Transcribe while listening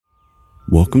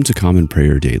Welcome to Common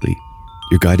Prayer Daily,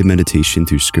 your guided meditation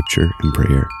through scripture and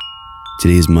prayer.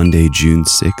 Today is Monday, June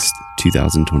 6th,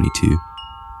 2022,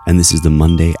 and this is the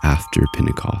Monday after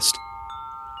Pentecost.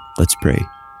 Let's pray.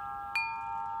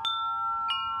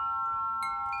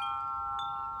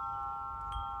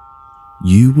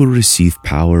 You will receive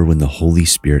power when the Holy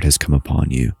Spirit has come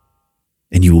upon you,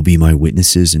 and you will be my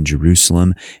witnesses in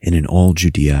Jerusalem and in all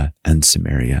Judea and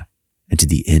Samaria and to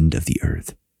the end of the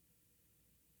earth.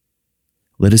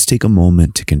 Let us take a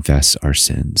moment to confess our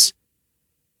sins.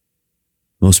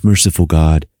 Most merciful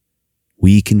God,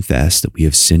 we confess that we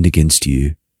have sinned against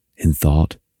you in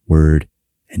thought, word,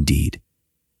 and deed,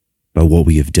 by what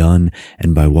we have done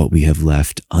and by what we have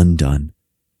left undone.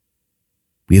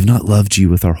 We have not loved you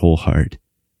with our whole heart.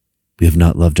 We have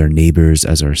not loved our neighbors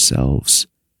as ourselves.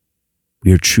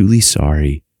 We are truly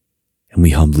sorry, and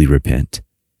we humbly repent.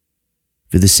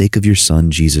 For the sake of your Son,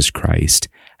 Jesus Christ,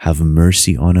 have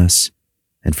mercy on us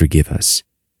and forgive us,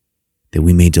 that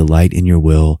we may delight in your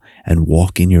will and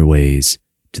walk in your ways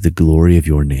to the glory of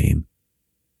your name.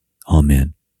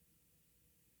 Amen.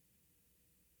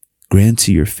 Grant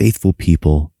to your faithful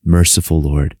people, merciful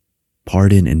Lord,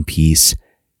 pardon and peace,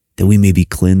 that we may be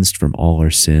cleansed from all our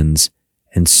sins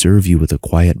and serve you with a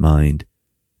quiet mind,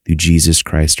 through Jesus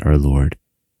Christ our Lord.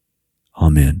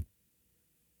 Amen.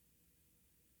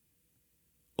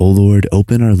 O Lord,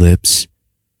 open our lips,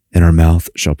 and our mouth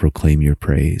shall proclaim your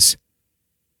praise.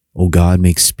 O God,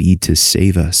 make speed to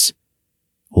save us.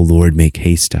 O Lord, make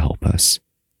haste to help us.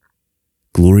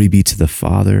 Glory be to the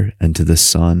Father, and to the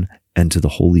Son, and to the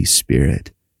Holy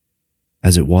Spirit,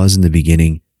 as it was in the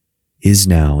beginning, is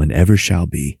now, and ever shall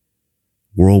be,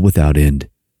 world without end.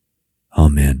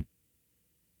 Amen.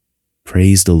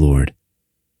 Praise the Lord.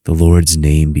 The Lord's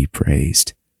name be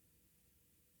praised.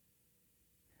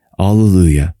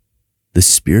 Alleluia. The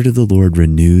Spirit of the Lord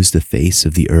renews the face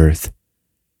of the earth.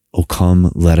 O come,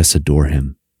 let us adore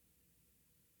him.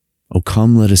 O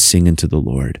come, let us sing unto the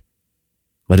Lord.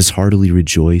 Let us heartily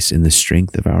rejoice in the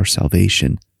strength of our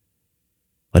salvation.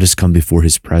 Let us come before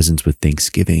his presence with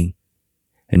thanksgiving,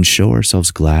 and show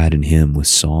ourselves glad in him with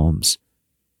psalms.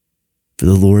 For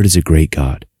the Lord is a great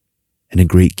God, and a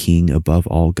great King above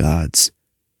all gods.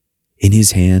 In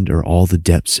his hand are all the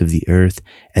depths of the earth,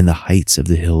 and the heights of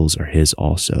the hills are his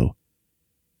also.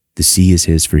 The sea is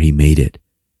his, for he made it,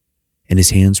 and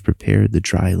his hands prepared the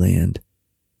dry land.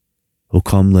 O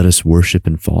come, let us worship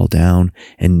and fall down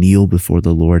and kneel before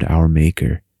the Lord our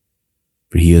Maker.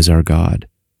 For he is our God,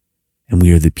 and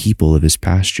we are the people of his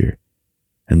pasture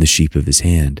and the sheep of his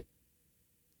hand.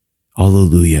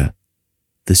 Alleluia.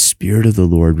 The Spirit of the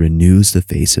Lord renews the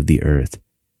face of the earth.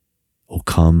 O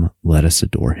come, let us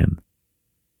adore him.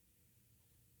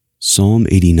 Psalm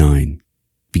 89,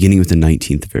 beginning with the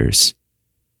 19th verse.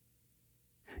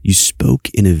 You spoke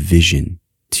in a vision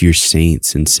to your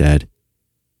saints and said,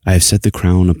 I have set the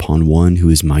crown upon one who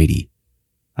is mighty.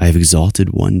 I have exalted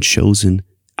one chosen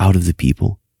out of the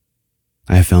people.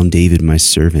 I have found David my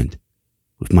servant.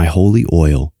 With my holy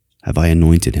oil have I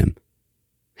anointed him.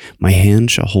 My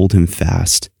hand shall hold him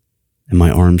fast, and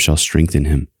my arm shall strengthen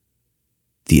him.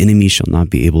 The enemy shall not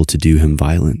be able to do him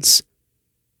violence.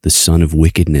 The son of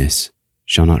wickedness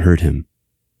shall not hurt him.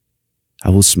 I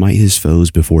will smite his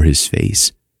foes before his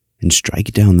face, and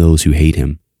strike down those who hate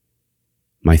him.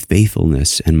 My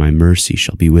faithfulness and my mercy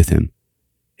shall be with him,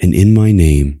 and in my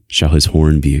name shall his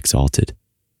horn be exalted.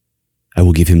 I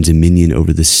will give him dominion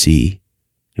over the sea,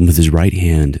 and with his right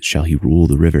hand shall he rule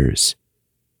the rivers.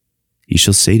 He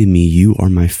shall say to me, You are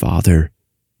my Father,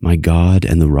 my God,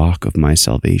 and the rock of my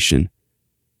salvation.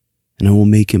 And I will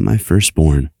make him my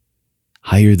firstborn,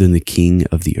 higher than the king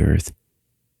of the earth.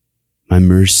 My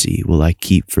mercy will I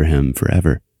keep for him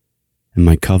forever, and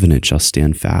my covenant shall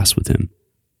stand fast with him.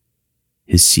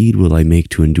 His seed will I make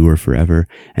to endure forever,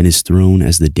 and his throne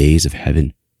as the days of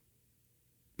heaven.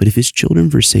 But if his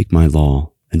children forsake my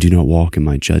law, and do not walk in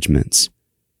my judgments,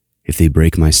 if they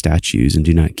break my statutes and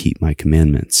do not keep my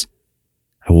commandments,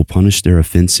 I will punish their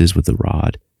offenses with the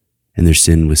rod, and their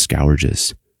sin with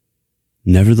scourges.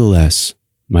 Nevertheless,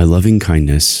 my loving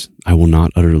kindness I will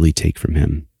not utterly take from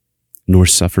him, nor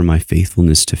suffer my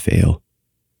faithfulness to fail.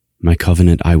 My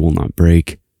covenant I will not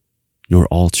break, nor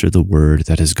alter the word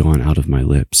that has gone out of my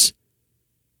lips.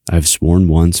 I have sworn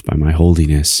once by my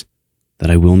holiness that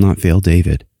I will not fail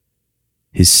David.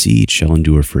 His seed shall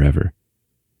endure forever,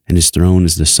 and his throne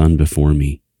is the sun before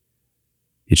me.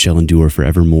 It shall endure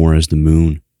forevermore as the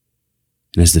moon,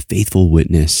 and as the faithful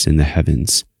witness in the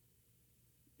heavens.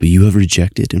 But you have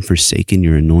rejected and forsaken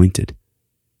your anointed.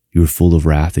 You are full of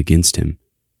wrath against him.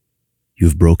 You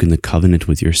have broken the covenant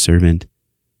with your servant.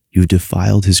 You have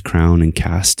defiled his crown and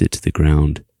cast it to the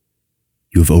ground.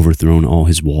 You have overthrown all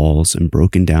his walls and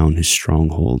broken down his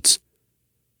strongholds.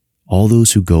 All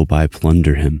those who go by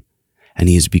plunder him, and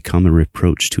he has become a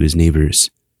reproach to his neighbors.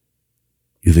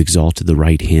 You have exalted the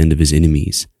right hand of his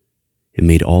enemies and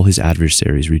made all his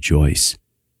adversaries rejoice.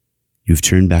 You have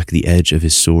turned back the edge of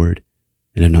his sword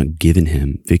and have not given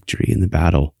him victory in the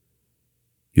battle.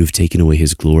 You have taken away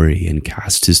his glory and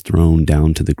cast his throne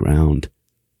down to the ground.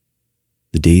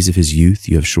 The days of his youth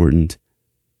you have shortened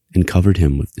and covered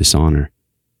him with dishonor.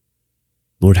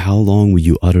 Lord, how long will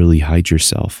you utterly hide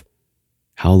yourself?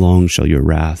 How long shall your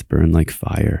wrath burn like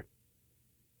fire?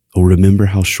 Oh, remember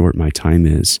how short my time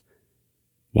is.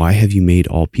 Why have you made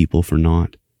all people for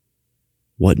naught?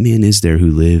 What man is there who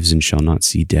lives and shall not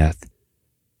see death,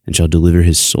 and shall deliver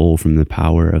his soul from the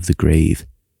power of the grave?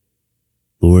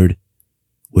 Lord,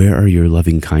 where are your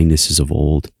loving kindnesses of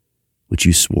old, which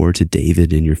you swore to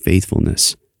David in your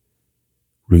faithfulness?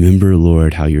 Remember,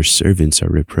 Lord, how your servants are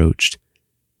reproached,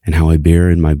 and how I bear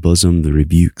in my bosom the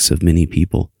rebukes of many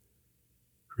people.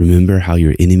 Remember how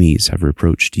your enemies have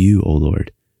reproached you, O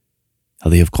Lord, how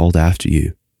they have called after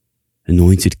you,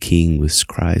 anointed king with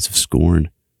cries of scorn.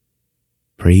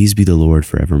 Praise be the Lord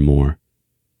forevermore.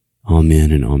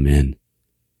 Amen and amen.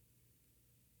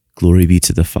 Glory be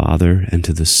to the Father, and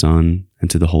to the Son, and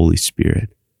to the Holy Spirit,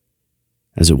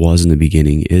 as it was in the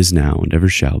beginning, is now, and ever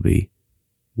shall be,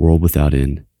 world without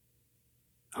end.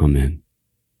 Amen.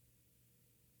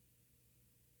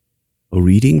 A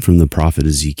reading from the prophet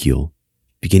Ezekiel,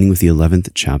 beginning with the 11th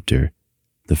chapter,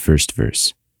 the first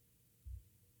verse.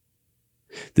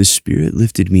 The Spirit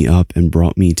lifted me up and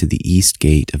brought me to the east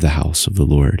gate of the house of the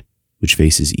Lord, which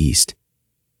faces east.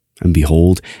 And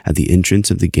behold, at the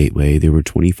entrance of the gateway there were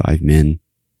 25 men,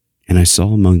 and I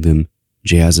saw among them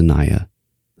Jaazaniah,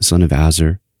 the son of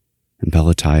Azar, and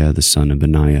Pelatiah, the son of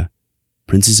Benaiah,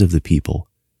 princes of the people.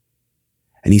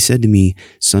 And he said to me,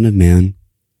 Son of man,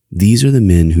 these are the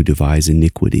men who devise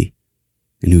iniquity,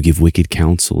 and who give wicked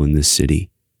counsel in this city,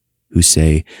 who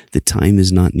say, the time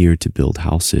is not near to build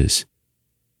houses.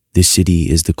 This city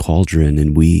is the cauldron,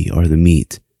 and we are the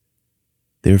meat.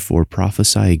 Therefore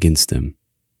prophesy against them.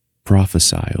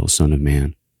 Prophesy, O Son of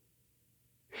man.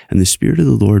 And the Spirit of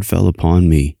the Lord fell upon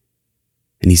me,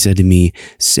 and he said to me,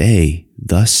 Say,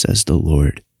 thus says the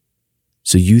Lord.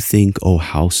 So you think, O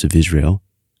house of Israel,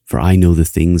 for I know the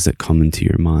things that come into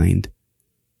your mind.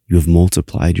 You have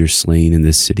multiplied your slain in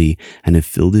this city, and have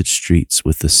filled its streets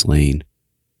with the slain.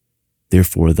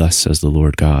 Therefore thus says the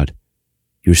Lord God,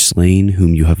 your slain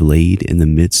whom you have laid in the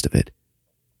midst of it,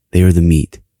 they are the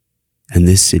meat, and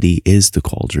this city is the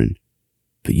cauldron,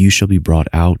 but you shall be brought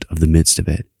out of the midst of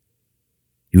it.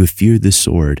 You have feared the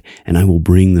sword, and I will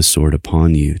bring the sword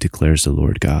upon you, declares the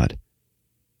Lord God.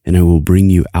 And I will bring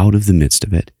you out of the midst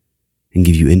of it, and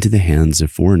give you into the hands of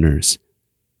foreigners,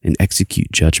 and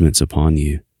execute judgments upon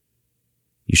you.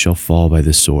 You shall fall by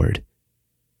the sword.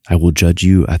 I will judge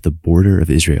you at the border of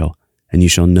Israel, and you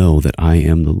shall know that I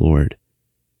am the Lord.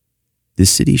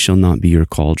 This city shall not be your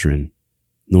cauldron,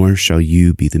 nor shall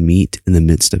you be the meat in the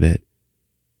midst of it.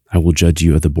 I will judge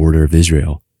you at the border of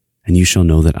Israel, and you shall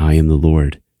know that I am the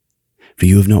Lord. For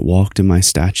you have not walked in my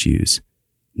statutes,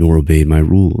 nor obeyed my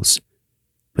rules,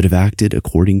 but have acted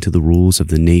according to the rules of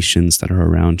the nations that are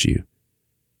around you.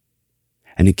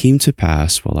 And it came to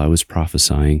pass, while I was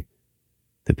prophesying,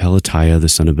 that Pelatiah the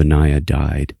son of Benaiah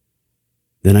died.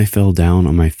 Then I fell down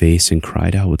on my face and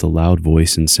cried out with a loud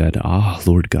voice and said, Ah,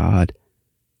 Lord God,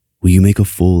 will you make a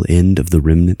full end of the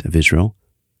remnant of Israel?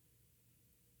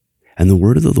 And the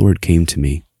word of the Lord came to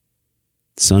me,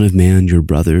 Son of man, your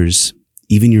brothers,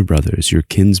 even your brothers, your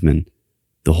kinsmen,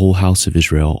 the whole house of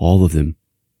Israel, all of them,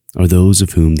 are those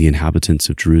of whom the inhabitants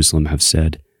of Jerusalem have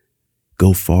said,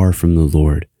 Go far from the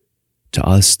Lord. To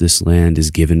us this land is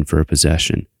given for a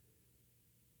possession.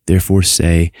 Therefore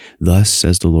say, Thus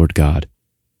says the Lord God,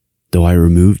 Though I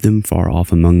remove them far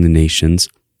off among the nations,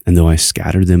 and though I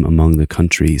scatter them among the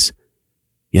countries,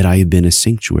 yet I have been a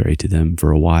sanctuary to them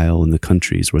for a while in the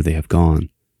countries where they have gone.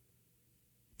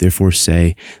 Therefore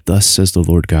say, Thus says the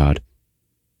Lord God,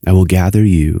 I will gather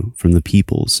you from the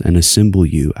peoples and assemble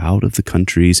you out of the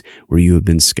countries where you have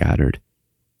been scattered,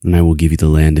 and I will give you the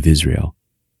land of Israel.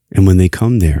 And when they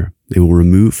come there, they will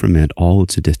remove from it all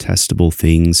its detestable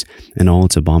things and all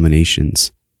its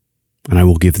abominations. And I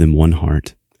will give them one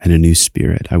heart, and a new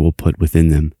spirit I will put within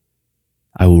them.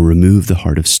 I will remove the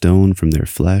heart of stone from their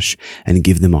flesh, and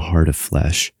give them a heart of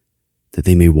flesh, that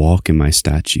they may walk in my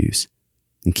statutes,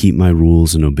 and keep my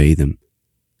rules and obey them.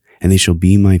 And they shall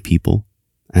be my people,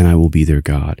 and I will be their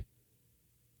God.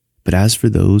 But as for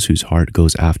those whose heart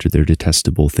goes after their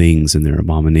detestable things and their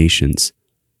abominations,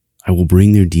 I will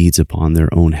bring their deeds upon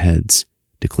their own heads,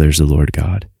 declares the Lord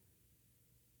God.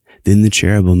 Then the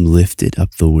cherubim lifted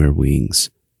up their wings,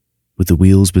 with the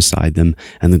wheels beside them,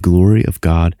 and the glory of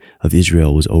God of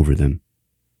Israel was over them.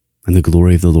 And the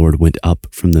glory of the Lord went up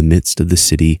from the midst of the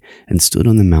city and stood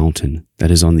on the mountain that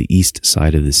is on the east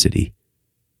side of the city.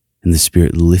 And the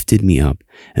Spirit lifted me up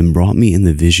and brought me in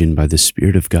the vision by the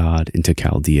Spirit of God into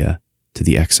Chaldea, to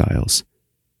the exiles.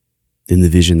 Then the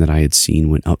vision that I had seen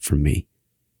went up from me,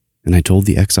 and I told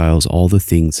the exiles all the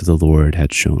things that the Lord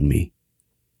had shown me.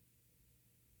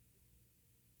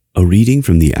 A reading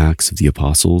from the Acts of the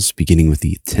Apostles, beginning with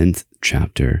the 10th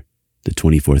chapter, the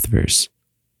 24th verse.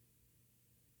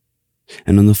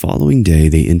 And on the following day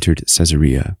they entered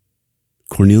Caesarea.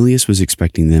 Cornelius was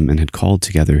expecting them and had called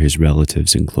together his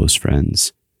relatives and close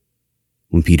friends.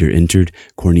 When Peter entered,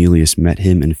 Cornelius met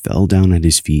him and fell down at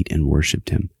his feet and worshipped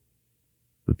him.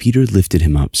 But Peter lifted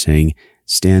him up, saying,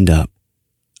 "Stand up,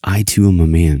 I too am a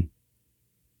man."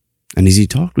 And as he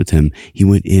talked with him, he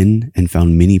went in and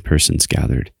found many persons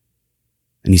gathered.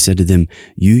 And he said to them,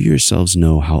 "You yourselves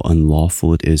know how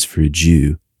unlawful it is for a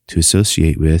Jew to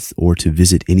associate with or to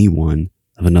visit anyone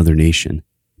of another nation.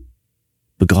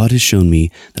 But God has shown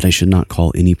me that I should not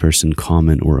call any person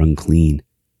common or unclean.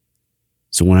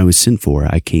 So when I was sent for,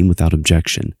 I came without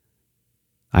objection.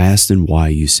 I asked them why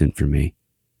you sent for me."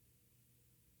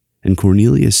 And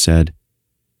Cornelius said,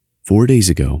 4 days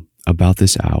ago, about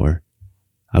this hour,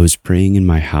 I was praying in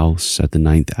my house at the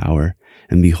 9th hour,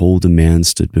 and behold, a man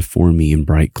stood before me in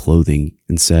bright clothing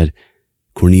and said,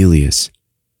 "Cornelius,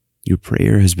 your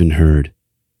prayer has been heard,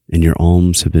 and your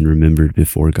alms have been remembered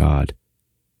before God.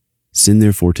 Send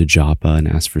therefore to Joppa and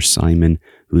ask for Simon,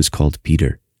 who is called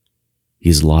Peter. He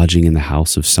is lodging in the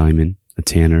house of Simon, a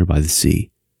tanner by the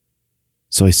sea."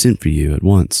 So I sent for you at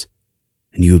once,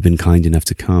 and you have been kind enough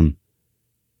to come.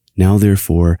 Now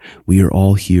therefore we are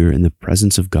all here in the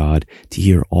presence of God to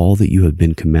hear all that you have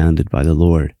been commanded by the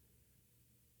Lord.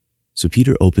 So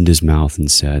Peter opened his mouth and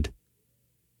said,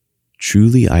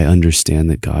 "Truly I understand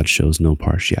that God shows no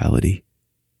partiality.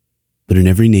 But in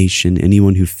every nation,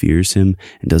 anyone who fears him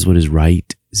and does what is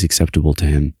right is acceptable to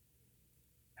him.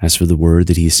 As for the word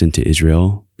that he has sent to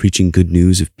Israel, preaching good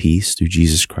news of peace through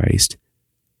Jesus Christ,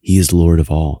 he is Lord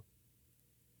of all.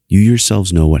 You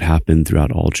yourselves know what happened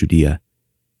throughout all Judea,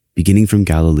 beginning from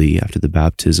Galilee after the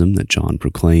baptism that John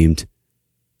proclaimed,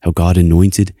 how God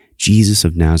anointed Jesus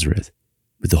of Nazareth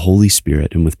with the Holy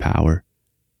Spirit and with power.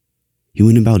 He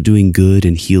went about doing good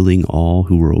and healing all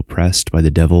who were oppressed by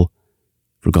the devil,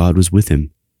 for God was with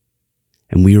him.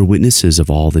 And we are witnesses of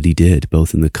all that he did,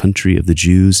 both in the country of the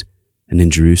Jews and in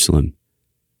Jerusalem.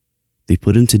 They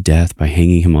put him to death by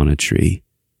hanging him on a tree,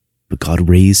 but God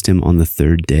raised him on the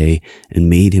third day and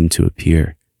made him to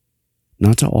appear,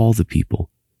 not to all the people,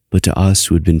 but to us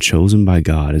who had been chosen by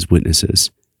God as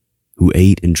witnesses, who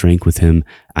ate and drank with him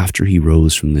after he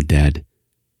rose from the dead.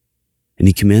 And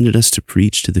he commanded us to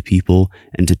preach to the people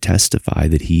and to testify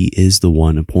that he is the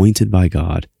one appointed by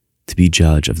God to be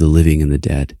judge of the living and the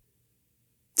dead.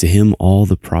 To him all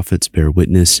the prophets bear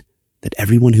witness that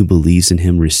everyone who believes in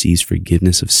him receives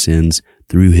forgiveness of sins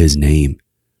through his name."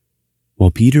 While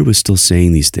Peter was still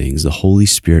saying these things, the Holy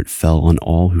Spirit fell on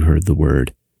all who heard the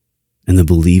word. And the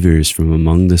believers from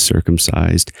among the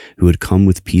circumcised who had come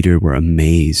with Peter were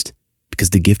amazed, because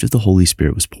the gift of the Holy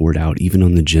Spirit was poured out even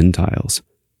on the Gentiles,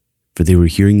 for they were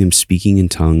hearing them speaking in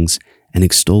tongues and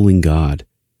extolling God.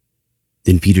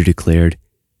 Then Peter declared,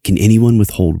 "Can anyone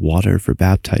withhold water for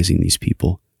baptizing these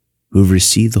people, who have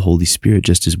received the Holy Spirit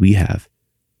just as we have?"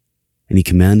 And he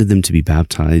commanded them to be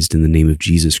baptized in the name of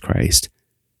Jesus Christ.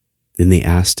 Then they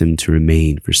asked him to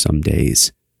remain for some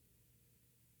days.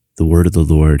 The word of the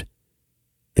Lord.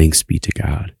 Thanks be to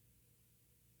God.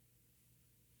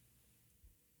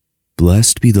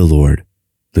 Blessed be the Lord,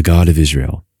 the God of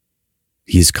Israel.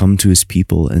 He has come to his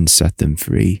people and set them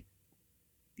free.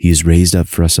 He has raised up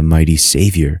for us a mighty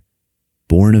Savior,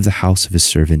 born of the house of his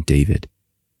servant David.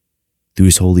 Through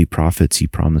his holy prophets he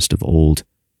promised of old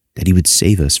that he would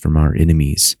save us from our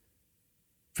enemies,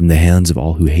 from the hands of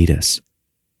all who hate us.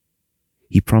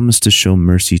 He promised to show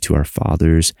mercy to our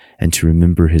fathers and to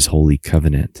remember his holy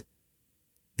covenant.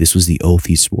 This was the oath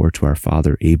he swore to our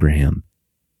father Abraham,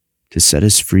 to set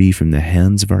us free from the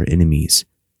hands of our enemies,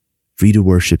 free to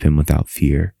worship him without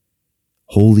fear,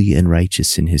 holy and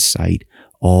righteous in his sight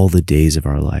all the days of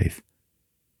our life.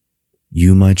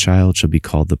 You, my child, shall be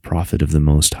called the prophet of the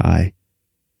Most High,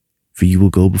 for you will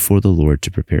go before the Lord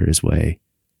to prepare his way,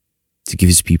 to give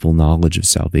his people knowledge of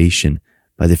salvation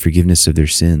by the forgiveness of their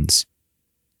sins.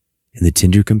 In the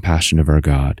tender compassion of our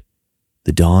God,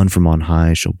 the dawn from on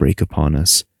high shall break upon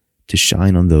us to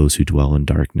shine on those who dwell in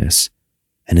darkness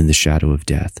and in the shadow of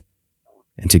death,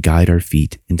 and to guide our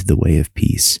feet into the way of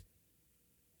peace.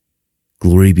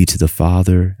 Glory be to the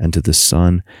Father, and to the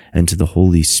Son, and to the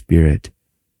Holy Spirit,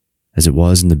 as it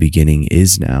was in the beginning,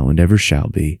 is now, and ever shall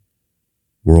be,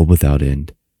 world without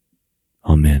end.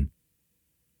 Amen.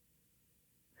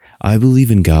 I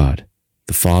believe in God,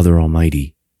 the Father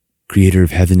Almighty, creator of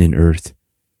heaven and earth.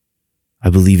 I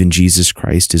believe in Jesus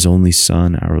Christ, his only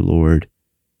Son, our Lord.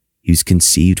 He was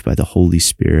conceived by the Holy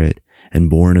Spirit and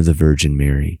born of the Virgin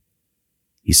Mary.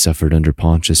 He suffered under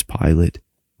Pontius Pilate,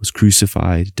 was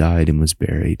crucified, died, and was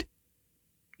buried.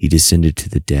 He descended to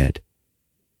the dead.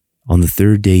 On the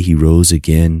third day he rose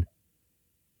again.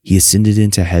 He ascended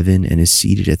into heaven and is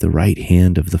seated at the right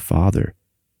hand of the Father.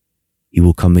 He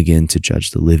will come again to judge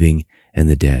the living and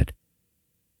the dead.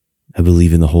 I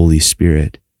believe in the Holy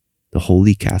Spirit, the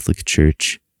Holy Catholic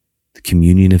Church, the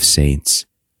communion of saints,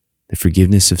 the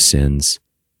forgiveness of sins,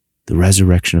 the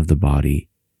resurrection of the body,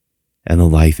 and the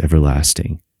life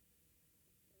everlasting.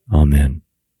 Amen.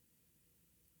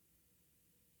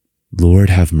 Lord,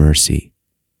 have mercy.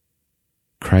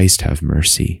 Christ, have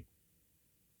mercy.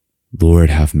 Lord,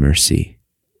 have mercy.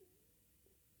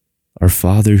 Our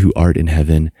Father who art in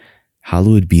heaven,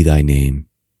 hallowed be thy name.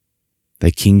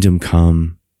 Thy kingdom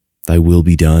come, thy will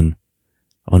be done,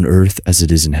 on earth as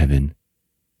it is in heaven.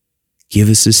 Give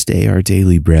us this day our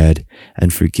daily bread,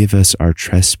 and forgive us our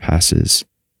trespasses,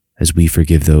 as we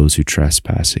forgive those who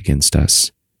trespass against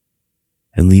us.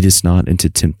 And lead us not into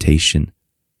temptation,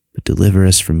 but deliver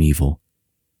us from evil.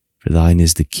 For thine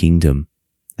is the kingdom,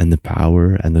 and the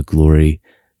power, and the glory,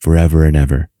 forever and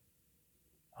ever.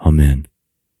 Amen.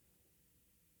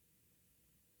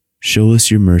 Show us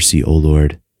your mercy, O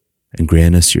Lord, and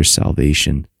grant us your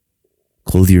salvation.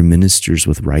 Clothe your ministers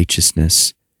with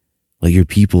righteousness. Let your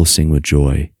people sing with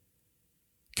joy.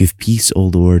 Give peace, O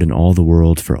Lord, in all the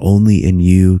world, for only in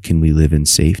you can we live in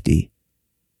safety.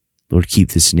 Lord, keep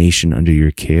this nation under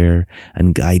your care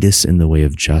and guide us in the way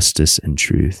of justice and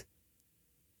truth.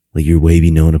 Let your way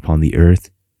be known upon the earth,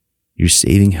 your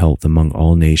saving health among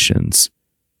all nations.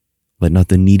 Let not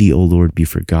the needy, O Lord, be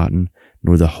forgotten,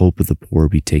 nor the hope of the poor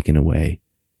be taken away.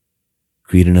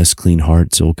 Create in us clean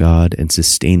hearts, O God, and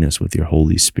sustain us with your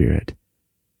Holy Spirit.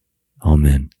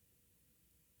 Amen.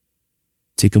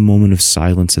 Take a moment of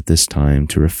silence at this time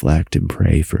to reflect and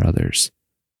pray for others.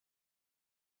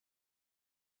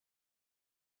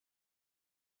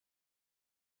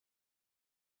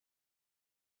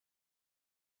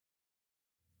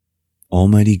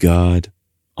 Almighty God,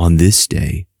 on this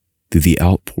day, through the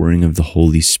outpouring of the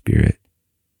Holy Spirit,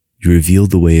 you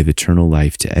revealed the way of eternal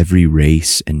life to every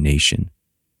race and nation.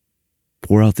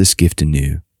 Pour out this gift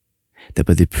anew, that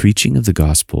by the preaching of the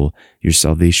gospel, your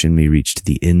salvation may reach to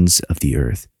the ends of the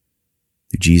earth.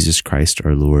 Through Jesus Christ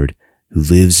our Lord, who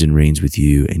lives and reigns with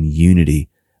you in unity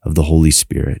of the Holy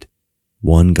Spirit,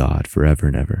 one God forever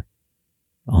and ever.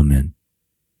 Amen.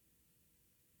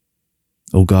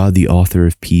 O God, the author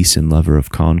of peace and lover of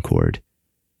concord,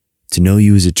 to know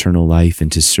you is eternal life and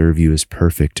to serve you is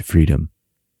perfect freedom.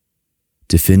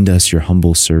 Defend us, your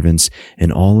humble servants,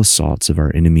 in all assaults of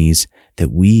our enemies,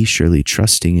 that we, surely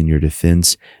trusting in your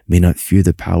defense, may not fear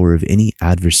the power of any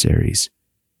adversaries,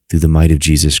 through the might of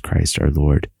Jesus Christ our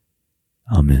Lord.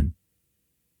 Amen.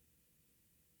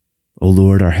 O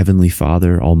Lord, our heavenly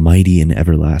Father, almighty and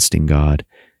everlasting God,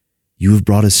 you have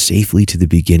brought us safely to the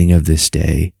beginning of this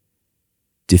day.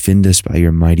 Defend us by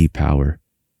your mighty power,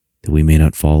 that we may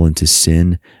not fall into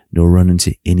sin nor run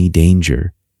into any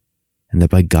danger, and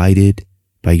that guided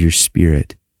by your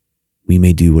Spirit, we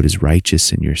may do what is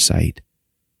righteous in your sight.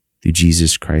 Through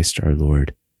Jesus Christ our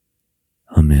Lord.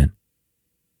 Amen.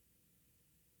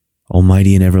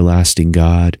 Almighty and everlasting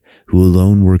God, who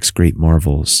alone works great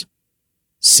marvels,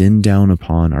 send down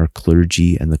upon our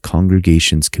clergy and the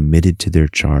congregations committed to their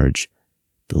charge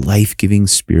the life-giving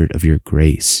Spirit of your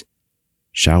grace.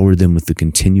 Shower them with the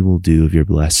continual dew of your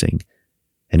blessing,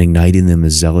 and ignite in them a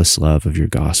zealous love of your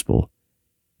gospel.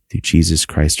 Through Jesus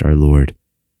Christ our Lord.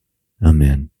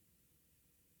 Amen.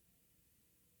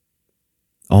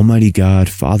 Almighty God,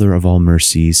 Father of all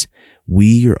mercies, we,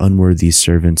 your unworthy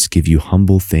servants, give you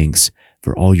humble thanks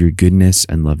for all your goodness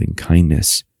and loving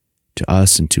kindness to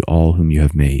us and to all whom you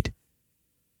have made.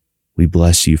 We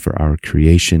bless you for our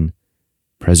creation,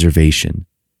 preservation,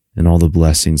 and all the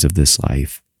blessings of this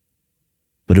life.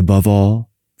 But above all,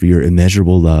 for your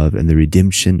immeasurable love and the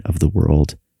redemption of the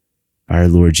world by our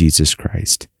Lord Jesus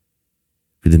Christ,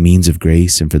 for the means of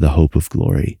grace and for the hope of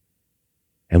glory.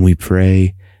 And we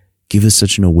pray, give us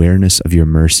such an awareness of your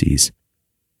mercies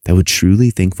that with truly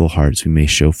thankful hearts we may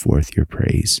show forth your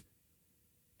praise,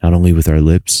 not only with our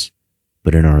lips,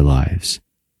 but in our lives,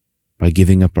 by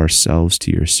giving up ourselves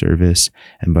to your service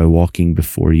and by walking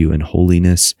before you in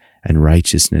holiness and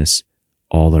righteousness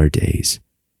all our days.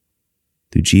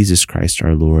 Through Jesus Christ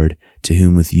our Lord, to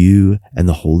whom with you and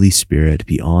the Holy Spirit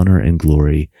be honor and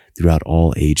glory throughout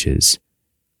all ages.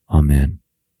 Amen.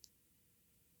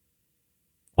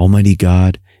 Almighty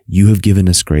God, you have given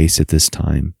us grace at this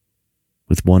time,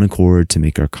 with one accord to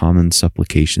make our common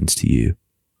supplications to you.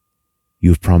 You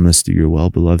have promised through your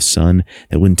well-beloved Son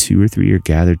that when 2 or 3 are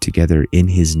gathered together in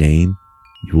his name,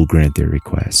 you will grant their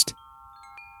request.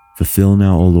 Fulfill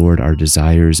now, O Lord, our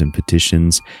desires and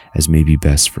petitions as may be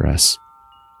best for us,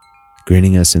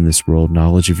 granting us in this world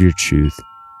knowledge of your truth,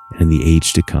 and in the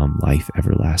age to come life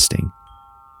everlasting.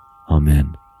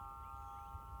 Amen.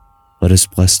 Let us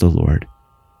bless the Lord.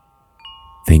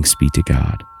 Thanks be to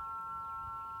God.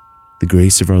 The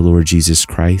grace of our Lord Jesus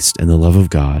Christ and the love of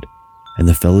God and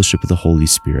the fellowship of the Holy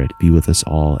Spirit be with us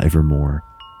all evermore.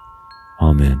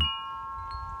 Amen.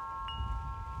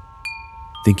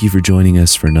 Thank you for joining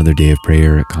us for another day of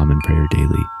prayer at Common Prayer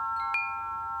Daily.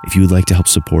 If you would like to help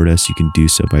support us, you can do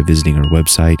so by visiting our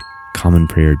website,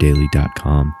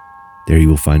 commonprayerdaily.com. There you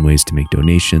will find ways to make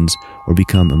donations or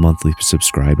become a monthly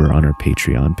subscriber on our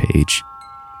Patreon page.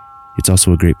 It's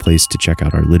also a great place to check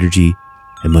out our liturgy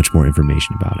and much more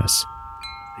information about us.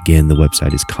 Again, the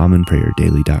website is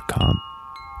commonprayerdaily.com.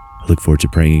 I look forward to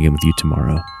praying again with you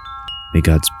tomorrow. May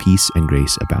God's peace and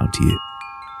grace abound to you.